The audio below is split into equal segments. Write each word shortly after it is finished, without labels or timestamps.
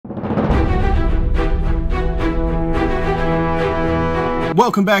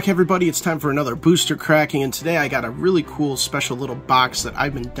Welcome back, everybody. It's time for another booster cracking, and today I got a really cool special little box that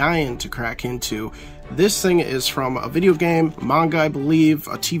I've been dying to crack into. This thing is from a video game, manga I believe,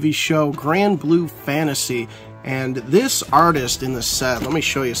 a TV show, Granblue Fantasy, and this artist in the set, let me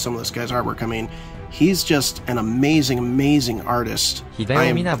show you some of this guy's artwork. I mean, he's just an amazing artist.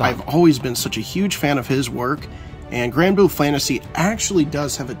 I've always been such a huge fan of his work, and Granblue Fantasy actually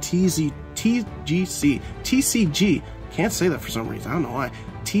does have a TCG, can't say that for some reason, I don't know why,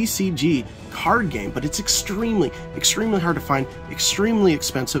 TCG card game, but it's extremely hard to find, extremely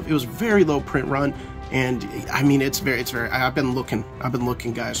expensive. It was very low print run, and I mean, it's very, I've been looking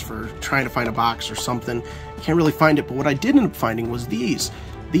guys for trying to find a box or something, can't really find it, but what I did end up finding was these.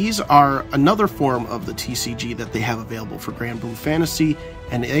 These are another form of the TCG that they have available for Granblue Fantasy,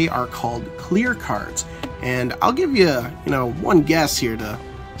 and they are called clear cards. And I'll give you, one guess here to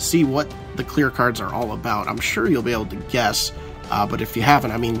see what the clear cards are all about. I'm sure you'll be able to guess, but if you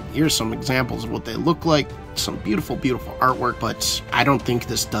haven't, I mean, here's some examples of what they look like. Some beautiful artwork, but I don't think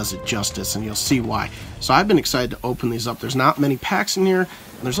this does it justice, and you'll see why. So I've been excited to open these up. There's not many packs in here,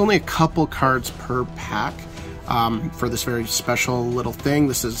 and there's only a couple cards per pack. For this very special little thing.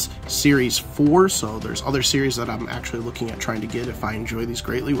 This is series 4, so there's other series that I'm actually looking at trying to get if I enjoy these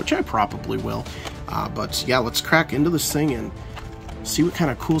greatly, which I probably will. But yeah, let's crack into this thing and see what kind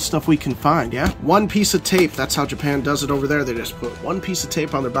of cool stuff we can find, yeah? One piece of tape, that's how Japan does it over there. They just put one piece of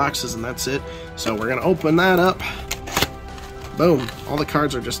tape on their boxes and that's it. So we're gonna open that up. Boom, all the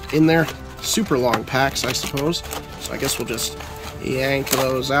cards are just in there. Super long packs, I suppose. So I guess we'll just yank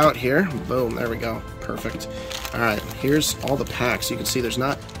those out here. Boom, there we go, perfect. All right, here's all the packs. You can see there's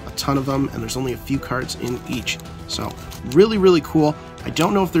not a ton of them, and there's only a few cards in each. So really cool. I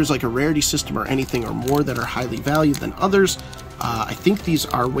don't know if there's like a rarity system or anything or more that are highly valued than others. I think these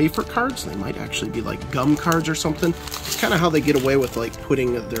are wafer cards. They might actually be like gum cards or something. It's kind of how they get away with like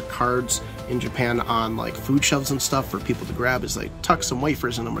putting their cards in Japan on like food shelves and stuff for people to grab, is they tuck some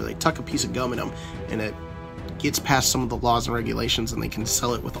wafers in them or they tuck a piece of gum in them, and it gets past some of the laws and regulations, and they can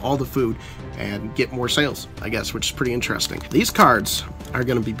sell it with all the food and get more sales, I guess, which is pretty interesting. These cards are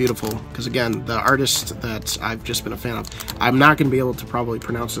going to be beautiful because, again, the artist that I've just been a fan of, I'm not going to be able to probably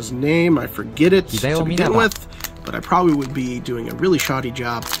pronounce his name. I forget it to begin with, but I probably would be doing a really shoddy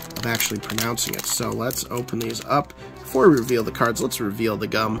job of actually pronouncing it. So let's open these up. Before we reveal the cards, let's reveal the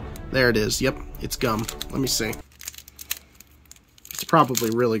gum. There it is. Yep, it's gum. Let me see. It's probably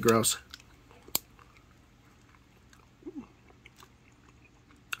really gross.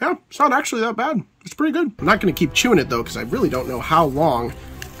 Yeah, it's not actually that bad. It's pretty good. I'm not going to keep chewing it, though, because I really don't know how long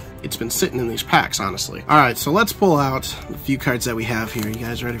it's been sitting in these packs, honestly. All right, so let's pull out the few cards that we have here. You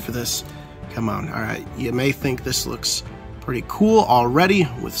guys ready for this? Come on. All right, you may think this looks pretty cool already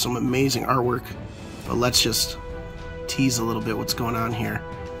with some amazing artwork, but let's just tease a little bit what's going on here.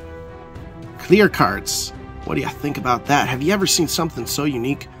 Clear cards. What do you think about that? Have you ever seen something so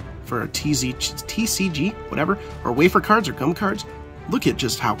unique for a TCG, whatever, or wafer cards or gum cards? Look at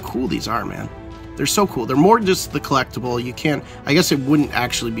just how cool these are, man. They're so cool. They're more just the collectible. You can't, I guess it wouldn't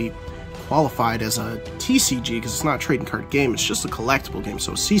actually be qualified as a TCG because it's not a trading card game. It's just a collectible game,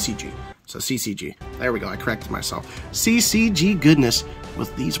 so CCG. So CCG. There we go, I corrected myself. CCG goodness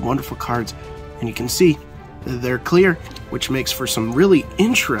with these wonderful cards. And you can see they're clear, which makes for some really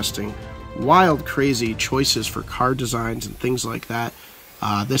interesting, wild, crazy choices for card designs and things like that.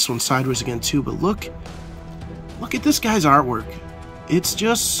 This one's sideways again too, but look at this guy's artwork. It's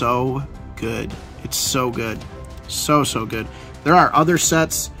just so good. It's so good. So good. There are other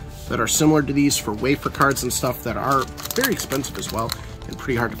sets that are similar to these for wafer cards and stuff that are very expensive as well and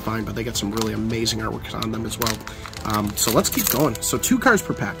pretty hard to find, but they got some really amazing artwork on them as well. So let's keep going. So 2 cards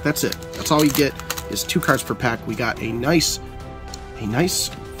per pack. That's it. That's all you get is 2 cards per pack. We got a nice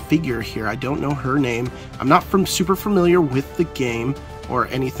figure here. I don't know her name. I'm not super familiar with the game or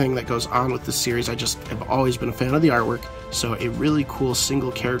anything that goes on with the series. I just have always been a fan of the artwork. So a really cool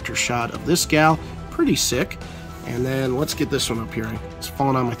single character shot of this gal, pretty sick. And then let's get this one up here. It's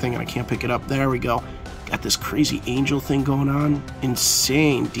falling on my thing and I can't pick it up. There we go. Got this crazy angel thing going on.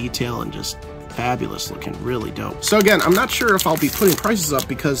 Insane detail and just fabulous looking, really dope. So again, I'm not sure if I'll be putting prices up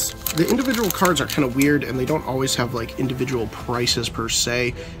because the individual cards are kind of weird and they don't always have like individual prices per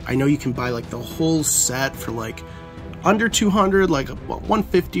se. I know you can buy like the whole set for like under 200, like what,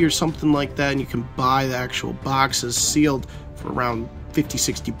 150 or something like that, and you can buy the actual boxes sealed for around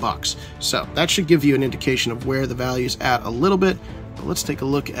 50-60 bucks. So that should give you an indication of where the value's at a little bit. But let's take a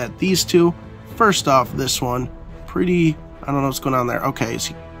look at these two. First off, this one, pretty, I don't know what's going on there. Okay, is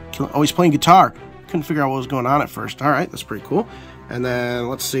he he's playing guitar? Couldn't figure out what was going on at first. All right, that's pretty cool. And then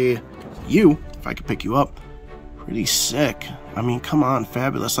let's see you, if I could pick you up. Pretty sick. I mean, come on,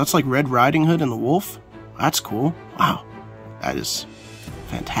 fabulous. That's like Red Riding Hood and the Wolf. That's cool. Wow. That is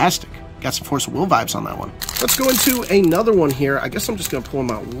fantastic. Got some Force of Will vibes on that one. Let's go into another one here. I guess I'm just going to pull them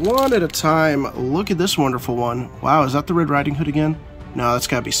out one at a time. Look at this wonderful one. Wow, is that the Red Riding Hood again? No, that's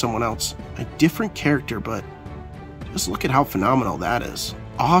got to be someone else. A different character, but just look at how phenomenal that is.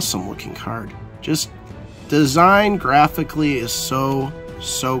 Awesome looking card. Just design graphically is so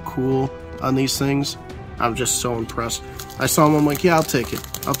cool on these things. I'm just so impressed. I saw them, I'm like, yeah, I'll take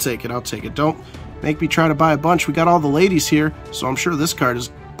it. I'll take it. I'll take it. Don't make me try to buy a bunch. We got all the ladies here, so I'm sure this card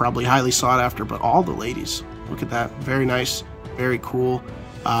is probably highly sought after, but all the ladies. Look at that. Very nice. Very cool.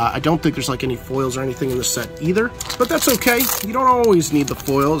 I don't think there's like any foils or anything in the set either, but that's okay. You don't always need the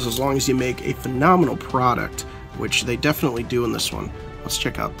foils as long as you make a phenomenal product, which they definitely do in this one. Let's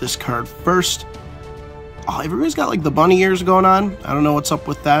check out this card first. Oh, everybody's got like the bunny ears going on. I don't know what's up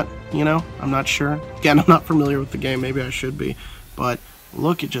with that, you know? I'm not sure. Again, I'm not familiar with the game. Maybe I should be, but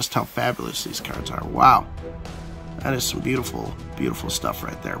look at just how fabulous these cards are. Wow. That is some beautiful, beautiful stuff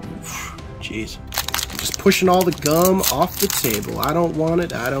right there. Oof, jeez. I'm just pushing all the gum off the table. I don't want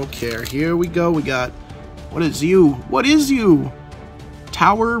it. I don't care. Here we go. We got... What is you? What is you?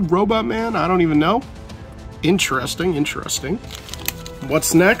 Tower Robot Man? I don't even know. Interesting. Interesting.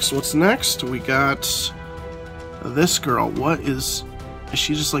 What's next? What's next? We got this girl. What is... Is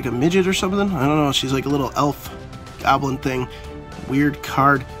she just like a midget or something? I don't know. She's like a little elf goblin thing. Weird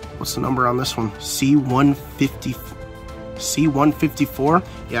card. What's the number on this one? C154?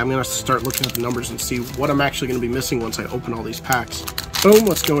 Yeah, I'm going to start looking at the numbers and see what I'm actually going to be missing once I open all these packs. Boom,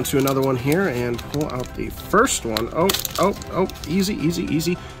 let's go into another one here and pull out the first one. Oh, easy, easy,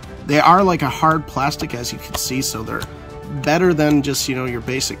 easy. They are like a hard plastic, as you can see, so they're better than just, you know, your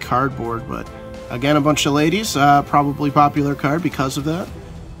basic cardboard. But again, a bunch of ladies, probably popular card because of that.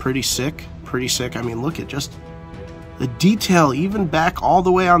 Pretty sick, pretty sick. I mean, look at just... the detail, even back all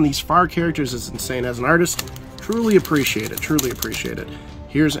the way on these far characters, is insane. As an artist, truly appreciate it. Truly appreciate it.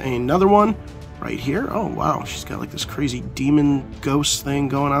 Here's another one right here. Oh, wow. She's got like this crazy demon ghost thing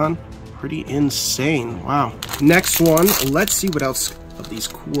going on. Pretty insane. Wow. Next one. Let's see what else of these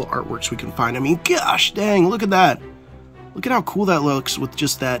cool artworks we can find. I mean, gosh dang, look at that. Look at how cool that looks with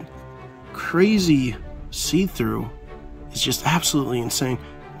just that crazy see-through. It's just absolutely insane.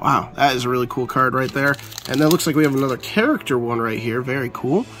 Wow, that is a really cool card right there. And then it looks like we have another character one right here. Very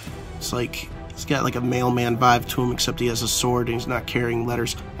cool. It's like, he's got like a mailman vibe to him, except he has a sword and he's not carrying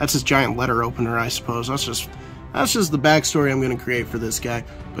letters. That's his giant letter opener, I suppose. That's just the backstory I'm going to create for this guy.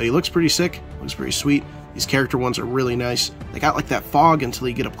 But he looks pretty sick. Looks pretty sweet. These character ones are really nice. They got like that fog until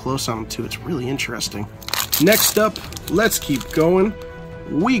you get up close on them too. It's really interesting. Next up, let's keep going.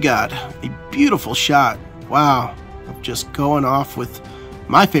 We got a beautiful shot. Wow. Of just going off with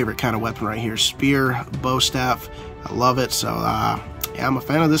my favorite kind of weapon right here, spear, bow staff. I love it. So, yeah, I'm a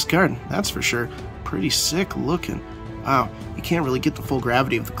fan of this card. That's for sure. Pretty sick looking. Wow, you can't really get the full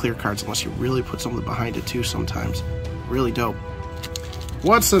gravity of the clear cards unless you really put something behind it too sometimes. Really dope.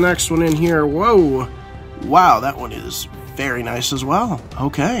 What's the next one in here? Whoa. Wow, that one is very nice as well.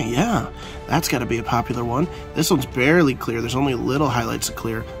 Okay, yeah. That's got to be a popular one. This one's barely clear. There's only little highlights of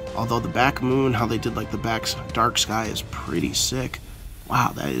clear. Although the back moon, how they did like the back's dark sky is pretty sick.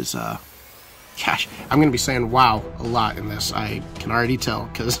 Wow, that is, gosh, I'm going to be saying wow a lot in this. I can already tell,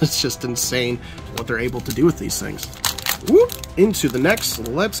 because it's just insane what they're able to do with these things. Whoop, into the next.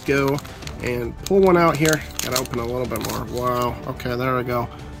 Let's go and pull one out here. Gotta open a little bit more. Wow, okay, there we go.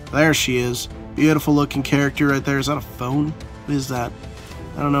 There she is. Beautiful looking character right there. Is that a phone? What is that?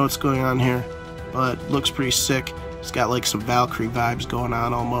 I don't know what's going on here, but looks pretty sick. It's got like some Valkyrie vibes going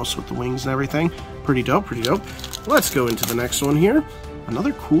on almost with the wings and everything. Pretty dope, pretty dope. Let's go into the next one here.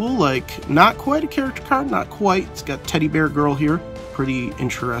 Another cool, like, not quite a character card, not quite. It's got Teddy Bear Girl here. Pretty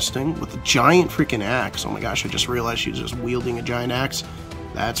interesting with a giant freaking axe. Oh my gosh, I just realized she's just wielding a giant axe.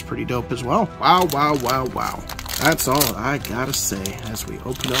 That's pretty dope as well. Wow, wow, wow, wow. That's all I gotta say as we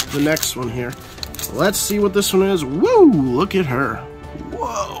open up the next one here. Let's see what this one is. Woo! Look at her.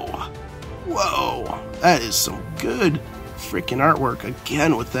 Whoa. Whoa. That is some good freaking artwork.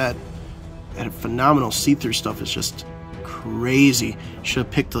 Again, with that phenomenal see-through stuff. It's just crazy. Should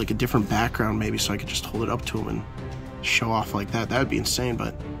have picked like a different background maybe so I could just hold it up to him and show off like that. That would be insane,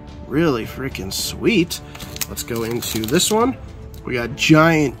 but really freaking sweet. Let's go into this one. We got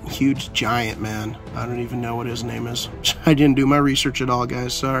giant, huge giant man. I don't even know what his name is. I didn't do my research at all,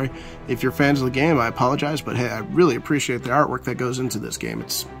 guys. Sorry. If you're fans of the game, I apologize, but hey, I really appreciate the artwork that goes into this game.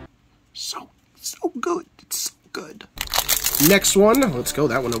 It's so good. It's so good. Next one, let's go.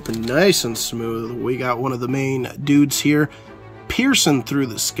 That one opened nice and smooth. We got one of the main dudes here, piercing through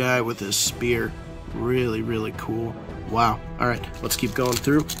the sky with his spear. Really, really cool. Wow. All right, let's keep going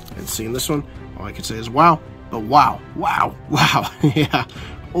through and seeing this one. All I can say is wow, but wow, wow, wow. Yeah,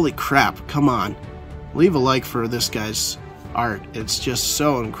 holy crap, come on. Leave a like for this guy's art. It's just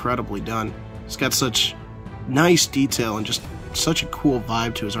so incredibly done. It's got such nice detail and just such a cool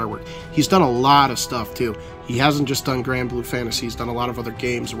vibe to his artwork. He's done a lot of stuff too. He hasn't just done Granblue Fantasy, he's done a lot of other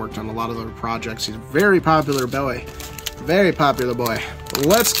games, worked on a lot of other projects. He's a very popular boy. Very popular boy.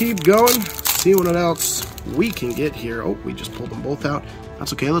 Let's keep going, see what else we can get here. Oh, we just pulled them both out.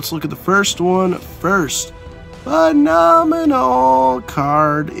 That's okay, let's look at the first one first. Phenomenal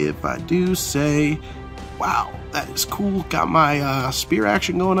card, if I do say. Wow, that is cool. Got my spear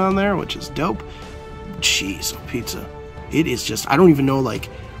action going on there, which is dope. Jeez, pizza. It is just, I don't even know, like,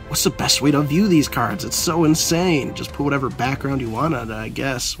 what's the best way to view these cards? It's so insane. Just put whatever background you want on it, I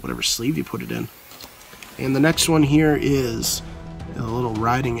guess. Whatever sleeve you put it in. And the next one here is a little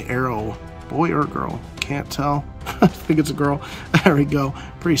riding arrow. Boy or girl? Can't tell. I think it's a girl. There we go.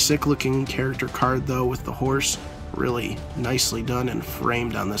 Pretty sick looking character card though with the horse. Really nicely done and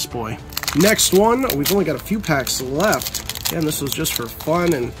framed on this boy. Next one, we've only got a few packs left. Again, this was just for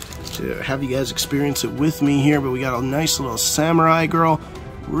fun and to have you guys experience it with me here, but we got a nice little samurai girl.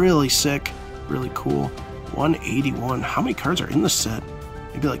 Really sick, really cool. 181. How many cards are in the set?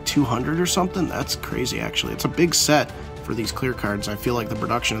 Maybe like 200 or something? That's crazy actually. It's a big set for these clear cards. I feel like the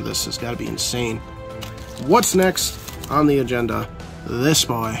production of this has got to be insane. What's next on the agenda? This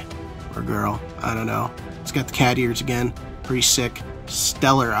boy or girl, I don't know. It's got the cat ears again. Pretty sick.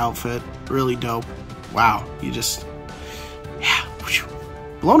 Stellar outfit. Really dope. Wow. You just, yeah.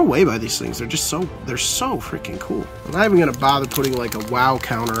 Blown away by these things. They're just so, they're so freaking cool. I'm not even going to bother putting like a wow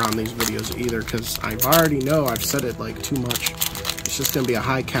counter on these videos either because I've already know I've said it like too much. It's just going to be a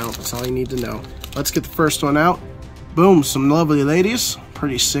high count. That's all you need to know. Let's get the first one out. Boom. Some lovely ladies.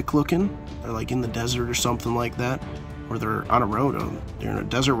 Pretty sick looking. They're like in the desert or something like that. Or they're on a road. They're in a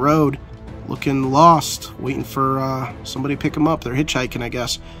desert road. Looking lost. Waiting for somebody to pick them up. They're hitchhiking, I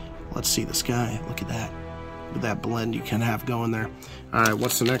guess. Let's see this guy. Look at that. Look at that blend you can have going there. Alright,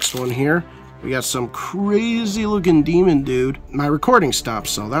 what's the next one here? We got some crazy looking demon dude. My recording stopped,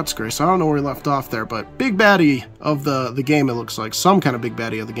 so that's great. So I don't know where we left off there, but big baddie of the game, it looks like. Some kind of big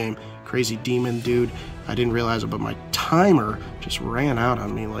baddie of the game. Crazy demon dude. I didn't realize it, but my timer just ran out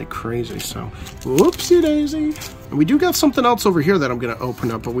on me like crazy, so whoopsie daisy. And we do got something else over here that I'm going to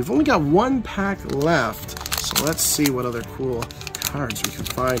open up, but we've only got one pack left. So let's see what other cool cards we can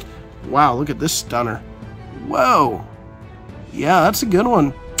find. Wow, look at this stunner. Whoa. Yeah, that's a good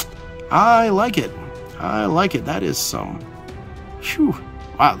one. I like it. I like it. That is some. Whew.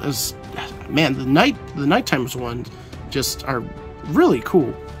 Wow, there's, man, the nighttime ones just are really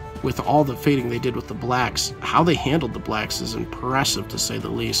cool with all the fading they did with the blacks. How they handled the blacks is impressive to say the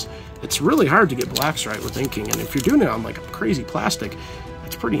least. It's really hard to get blacks right with inking, and if you're doing it on like a crazy plastic,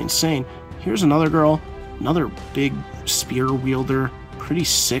 that's pretty insane. Here's another girl, another big spear wielder, pretty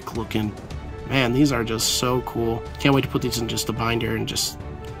sick looking. Man, these are just so cool. Can't wait to put these in just a binder and just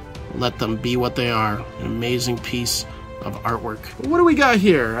let them be what they are. An amazing piece of artwork. What do we got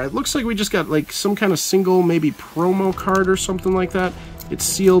here? It looks like we just got like some kind of single, maybe promo card or something like that. It's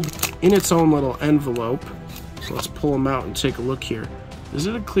sealed in its own little envelope. So let's pull them out and take a look here. Is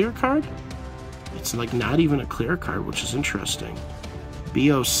it a clear card? It's like not even a clear card, which is interesting.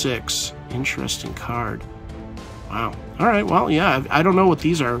 B06, interesting card. Wow. All right, well, yeah, I don't know what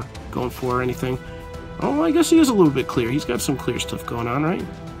these are going for or anything. Oh, I guess he is a little bit clear. He's got some clear stuff going on, right?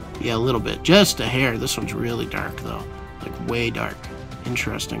 Yeah, a little bit. Just a hair. This one's really dark, though. Like, way dark.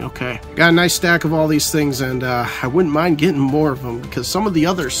 Interesting. Okay. Got a nice stack of all these things, and I wouldn't mind getting more of them, because some of the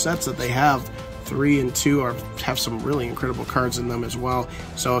other sets that they have, 3 and 2, have some really incredible cards in them as well.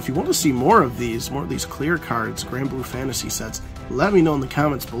 So if you want to see more of these clear cards, Granblue Fantasy sets, let me know in the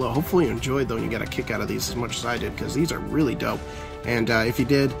comments below. Hopefully you enjoyed, though, and you got a kick out of these as much as I did, because these are really dope. And if you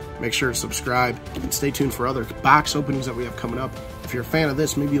did, make sure to subscribe and stay tuned for other box openings that we have coming up. If you're a fan of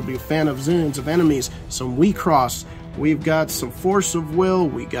this, maybe you'll be a fan of Zillions of Enemies, some We Cross. We've got some Force of Will,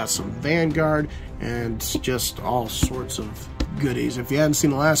 we got some Vanguard, and just all sorts of goodies. If you hadn't seen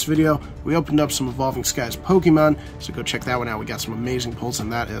the last video, we opened up some Evolving Skies Pokemon, so go check that one out. We got some amazing pulls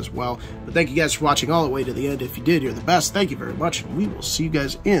on that as well. But thank you guys for watching all the way to the end. If you did, you're the best. Thank you very much, and we will see you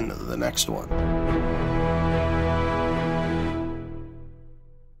guys in the next one.